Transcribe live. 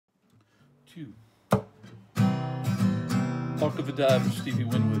2. Arc of a Diver, Stevie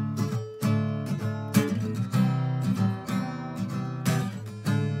WinWood.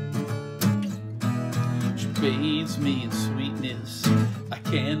 She bathes me in sweetness I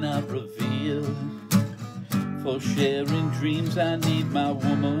cannot reveal. For sharing dreams I need my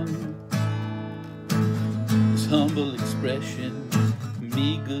woman. This humble expression,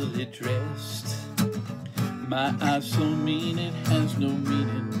 meagerly dressed. My eyes so mean it has no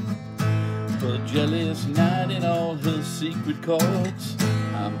meaning. But jealous night in all her secret chords.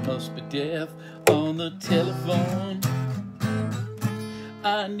 I must be deaf on the telephone.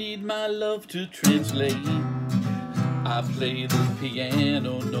 I need my love to translate. I play the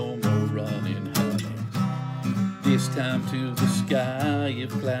piano, no more running, honey. This time to the sky,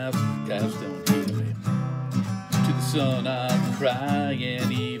 if clouds don't hear me. To the sun I'll cry,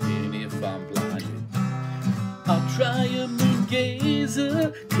 and even if I'm blinded, I'll try a moon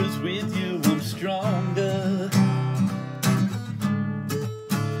gazer, 'cause with you I'm stronger.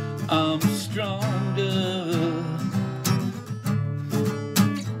 I'm stronger.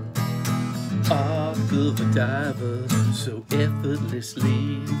 Arc of a diver, so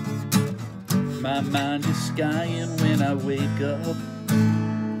effortlessly. My mind is skying when I wake up.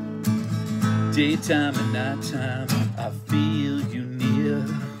 Daytime and nighttime, I feel you near.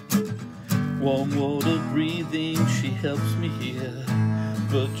 Warm water breathing, she helps me here.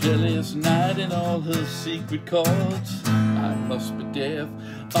 But jealous night and all her secret chords. I must be deaf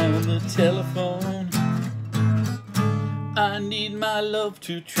on the telephone. I need my love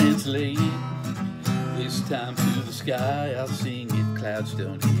to translate. This time to the sky I'll sing if clouds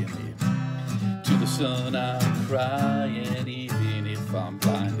don't hear me. To the sun I'll cry, and even if I'm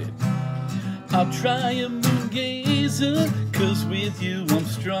blinded, I'll try a moon gazer, 'cause with you I'm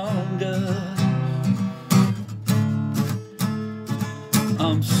stronger.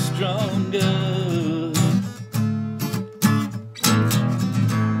 I'm stronger.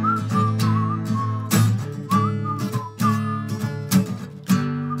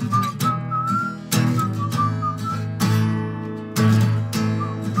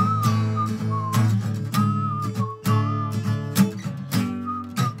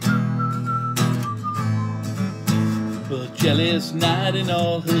 But jealous night and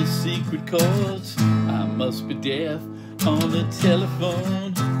all her secret chords. I must be deaf on the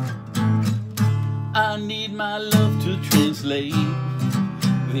telephone. I need my love to translate.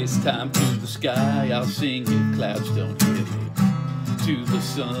 This time to the sky I'll sing if clouds don't hear me. To the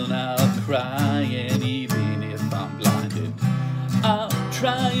sun I'll cry, and even if I'm blinded, I'll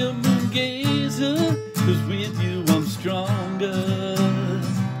try a moon gazer, 'cause with you I'm stronger.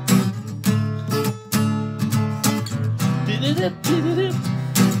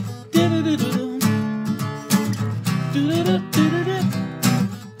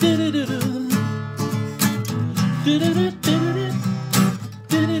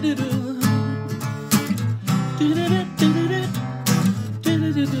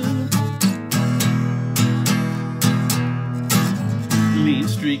 Lean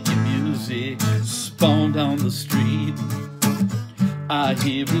streaky music spawned on the street. I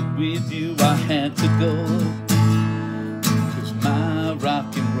hear it with you, I had to go. 'Cause my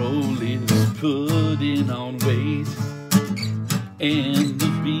rock and roll is putting on weight, and the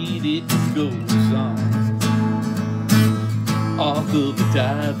beat it goes on. Arc of a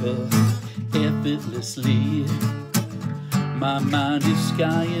diver, effortlessly. My mind is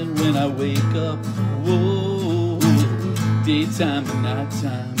skying when I wake up. Whoa, daytime and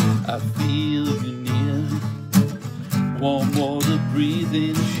nighttime, I feel you near. Warm water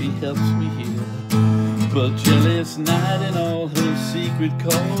breathing, she helps me here. But jealous night and all her secret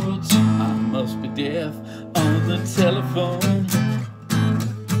chords. I must be deaf on the telephone.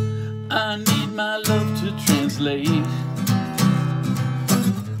 I need my love to translate.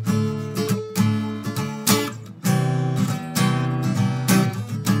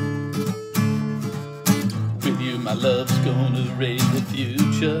 With you my love's gonna raise the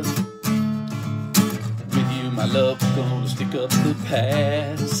future. With you my love's gonna stick up the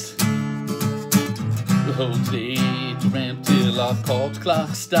past. The whole day to rant till our court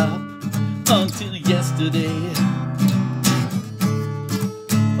clock stop. Until yesterday.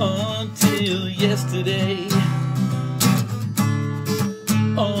 Until yesterday.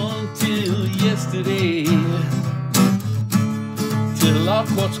 Until yesterday. Till our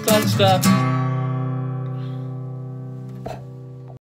court clock stop.